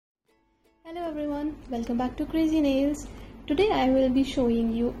Hello everyone, welcome back to Crazy Nails. Today I will be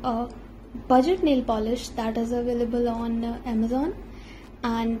showing you a budget nail polish that is available on Amazon.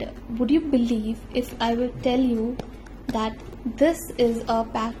 And would you believe if I will tell you that this is a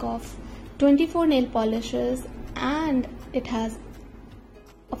pack of 24 nail polishes and it has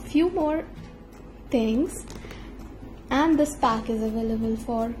a few more things, and this pack is available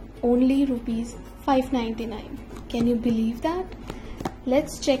for only rupees 5.99. Can you believe that?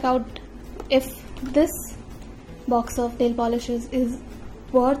 Let's check out if this box of nail polishes is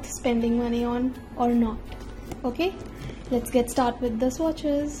worth spending money on or not. Okay, let's get started with the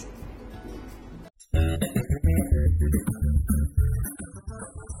swatches.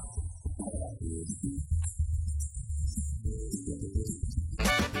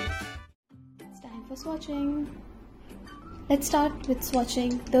 It's time for swatching. Let's start with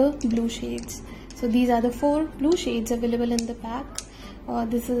swatching the blue shades. So these are the 4 blue shades available in the pack.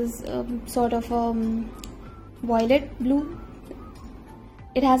 This is sort of violet blue.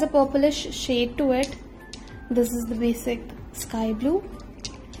 It has a purplish shade to it. This is the basic sky blue.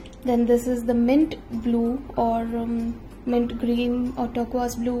 Then this is the mint blue or mint green or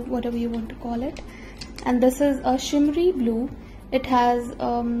turquoise blue, whatever you want to call it. And this is a shimmery blue. It has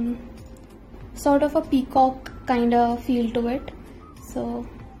sort of a peacock kind of feel to it. So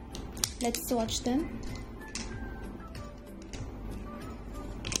let's swatch them.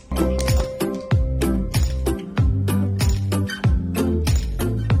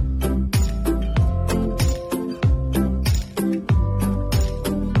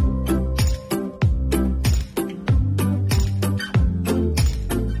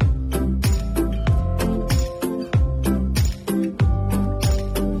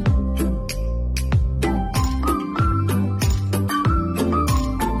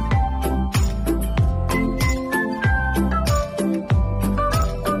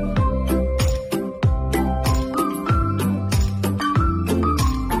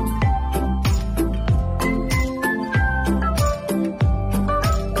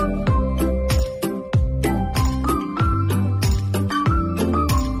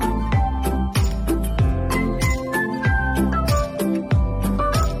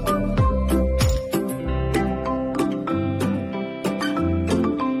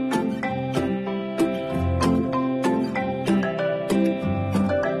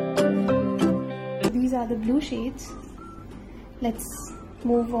 These are the blue shades. Let's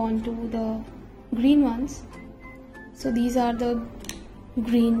move on to the green ones. So these are the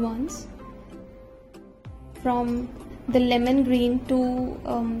green ones, from the lemon green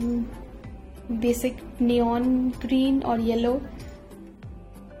to basic neon green or yellow.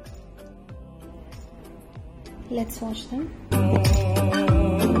 Let's swatch them.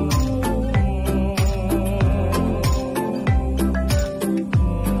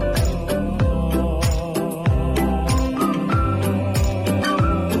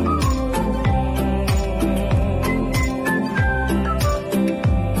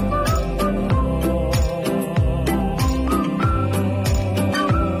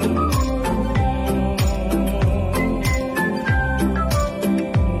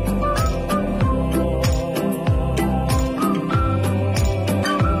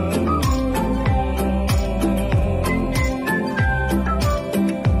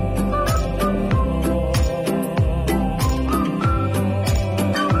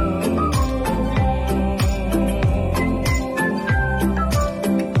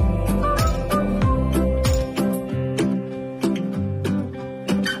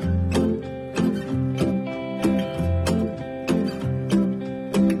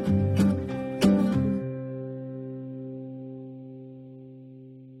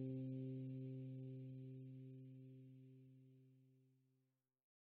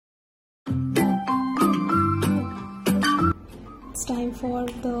 It's time for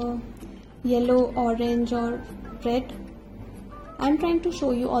the yellow, orange or red. I'm trying to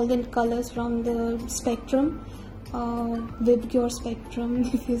show you all the colors from the spectrum, Vibgyor spectrum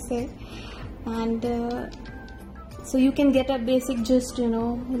if you say, and so you can get a basic gist,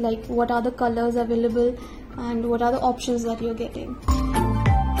 like what are the colors available and what are the options that you're getting.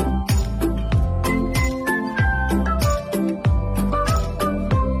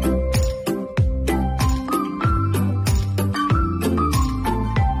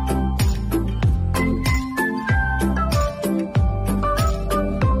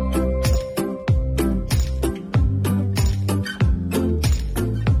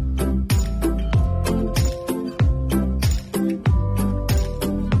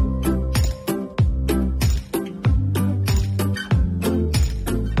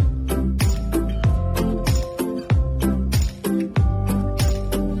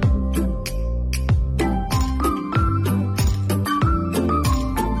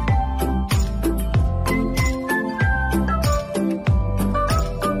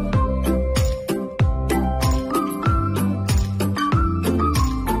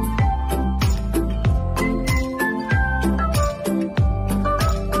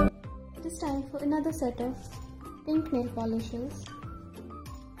 set of pink nail polishes.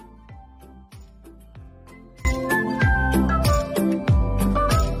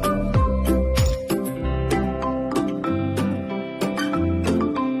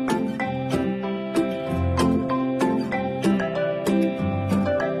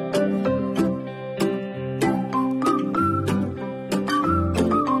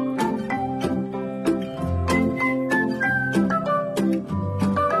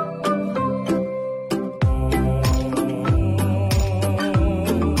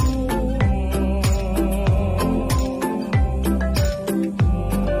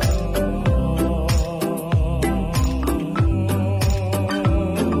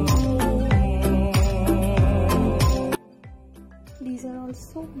 These are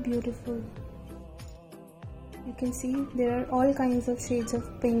also beautiful. You can see there are all kinds of shades of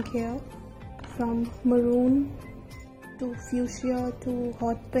pink here, from maroon to fuchsia to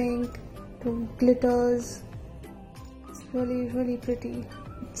hot pink to glitters. It's really pretty.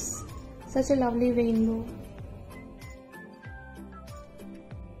 It's such a lovely rainbow.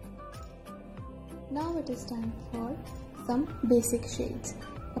 Now it is time for some basic shades.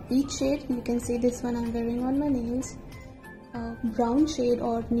 A peach shade, you can see this one I'm wearing on my nails. A brown shade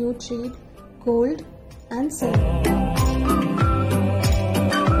or nude shade, gold and silver.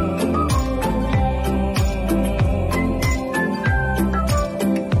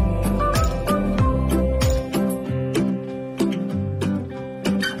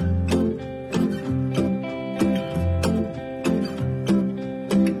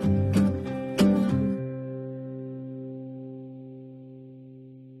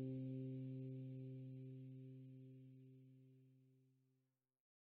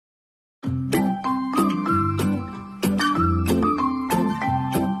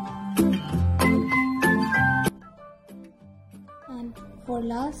 And for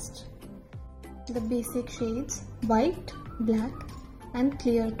last, the basic shades, white, black and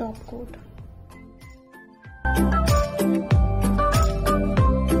clear top coat.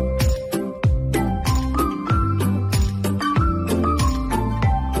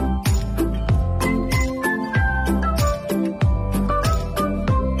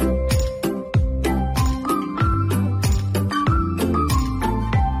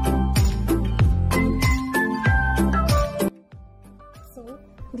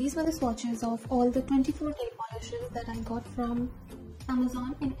 These were the swatches of all the 24 nail polishes that I got from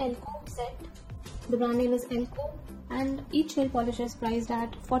Amazon in Elco set. The brand name is Elco and each nail polish is priced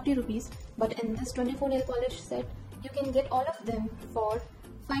at 40 rupees, but in this 24 nail polish set you can get all of them for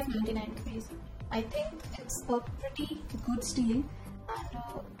 599 rupees. I think it's a pretty good steal, and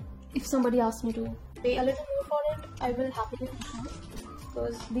if somebody asks me to pay a little more for it, I will happily do so,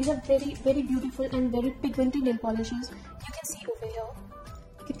 because these are very beautiful and very pigmented nail polishes. You can see over here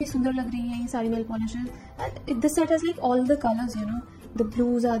कितनी सुंदर लग रही है ये सारी nail polishes. And this set has like all the colors, you know. The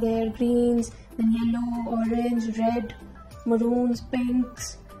blues are there, greens, then yellow, orange, red, maroons,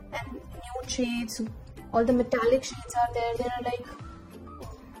 pinks, and nude shades. All the metallic shades are there. There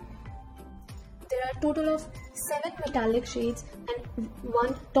are a total of 7 metallic shades and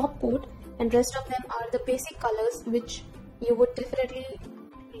 1 top coat, and rest of them are the basic colors which you would definitely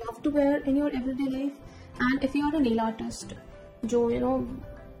love to wear in your everyday life. And if you are a nail artist जो you know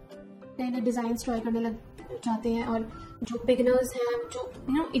नए designs try करने लग चाहते हैं, और जो beginners हैं, जो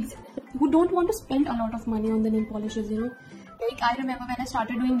you know who don't want to spend a lot of money on the nail polishes, you know, like I remember when I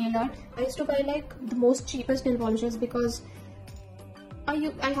started doing nail art, I used to buy like the most cheapest nail polishes because I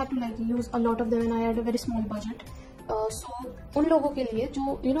had to like use a lot of them and I had a very small budget. So उन लोगों के लिए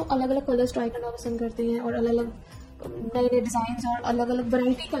जो you know अलग अलग colours try करना पसंद करते हैं और अलग अलग नए डिजाइंस और अलग अलग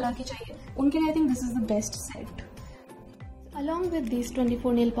वैरायटी कलर की चाहिए, उनके लिए I think this is the best set. Along with these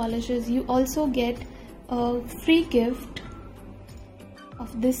 24 nail polishes, you also get a free gift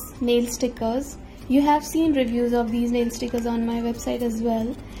of this nail stickers. You have seen reviews of these nail stickers on my website as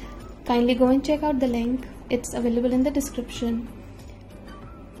well. Kindly go and check out the link. It's available in the description.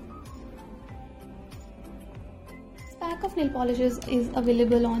 This pack of nail polishes is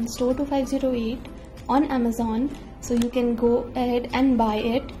available on store 2508 on Amazon, so you can go ahead and buy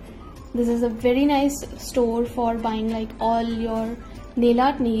it. This is a very nice store for buying like all your nail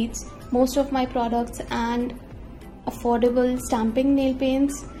art needs. Most of my products and affordable stamping nail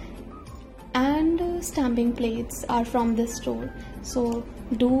paints and stamping plates are from this store. So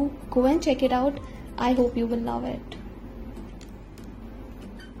do go and check it out. I hope you will love it.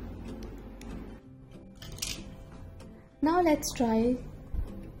 Now let's try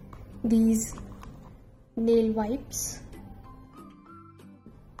these nail wipes.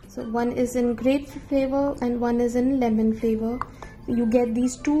 So one is in grape flavor and one is in lemon flavor. You get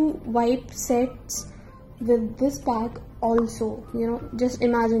these 2 wipe sets with this pack also. Just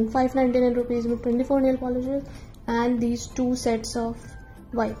imagine 599 rupees with 24 nail polishes and these 2 sets of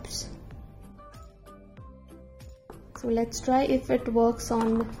wipes. So let's try if it works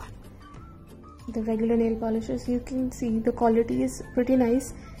on the regular nail polishes. You can see the quality is pretty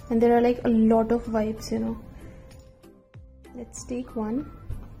nice and there are like a lot of wipes. Let's take one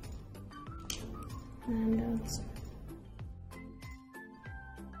and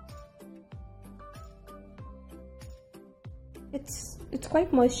it's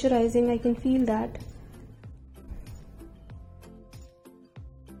quite moisturizing. I can feel that.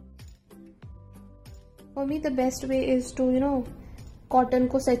 For me the best way is to cotton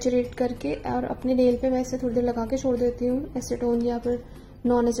को saturate करके और अपने nail पे मैं इसे थोड़ी देर लगा के छोड़ देती हूँ एसीटोन या फिर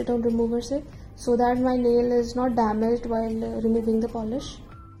नॉन एसीटोन रिमूवर से, so that my nail is not damaged while removing the polish.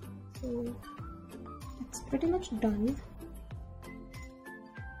 So it's pretty much done.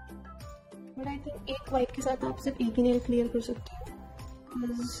 But I think एक वाइट के साथ आप सिर्फ एक ही नेल क्लियर कर सकते हो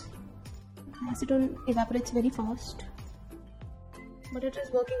because acetone evaporates very fast, but it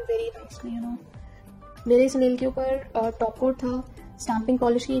is working very nicely. मेरे इस नेल के ऊपर टॉप कोट था, स्टैम्पिंग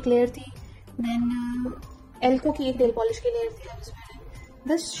पॉलिश की एक लेयर थी, देन एल्को की एक नेल पॉलिश की लेयर थी,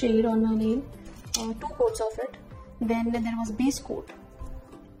 this shade on my nail, 2 coats of it, then there was base coat.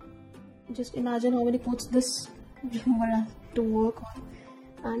 Just imagine how many coats this remover has to work on,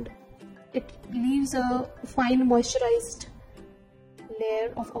 and it leaves a fine moisturized layer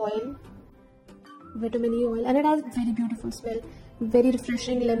of oil, vitamin E oil, and it has very beautiful smell, very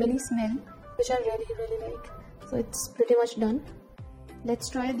refreshing lemony smell, which I really like. So it's pretty much done. Let's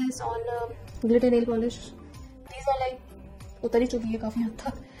try this on glitter nail polish. These are like उतर ही चुकी है काफी हद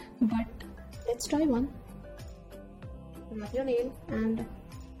तक, but let's try one. Wrap your nail and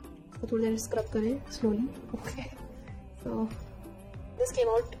थोड़ी देर scrub करें slowly. Okay. So this came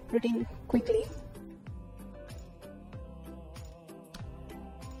out pretty quickly.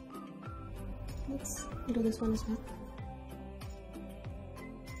 Let's do this one as well.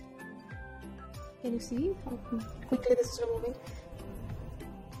 Can you see how quickly this is removing?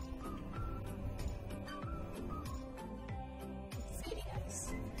 Very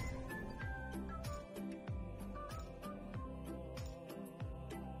nice.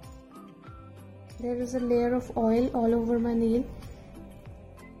 There is a layer of oil all over my nail.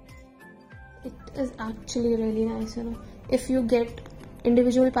 It is actually really nice. If you get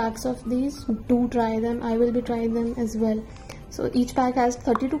individual packs of these, do try them. I will be trying them as well. So each pack has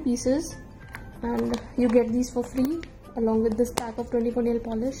 32 pieces. And you get these for free along with this pack of 24 nail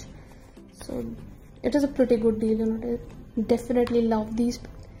polish. So it is a pretty good deal. I definitely love these.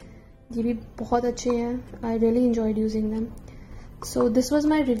 ये भी बहुत अच्छे हैं. I really enjoyed using them. So this was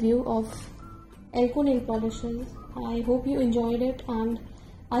my review of Elco nail polishes. I hope you enjoyed it and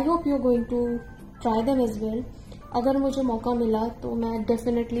I hope you're going to try them as well. अगर मुझे मौका मिला तो मैं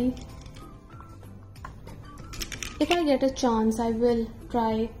definitely, if I get a chance, I will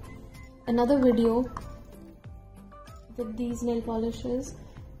try another video with these nail polishes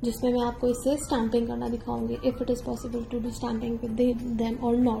जिसमें मैं आपको इससे stamping करना दिखाऊंगी, if it is possible to do stamping with them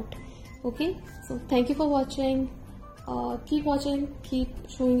or not. Okay, so thank you for watching. Keep watching, keep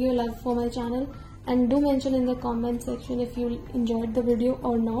showing your love for my channel, and do mention in the comment section if you enjoyed the video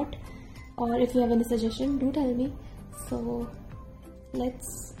or not, or if you have any suggestion, do tell me. So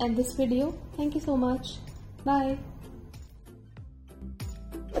let's end this video. Thank you so much. Bye.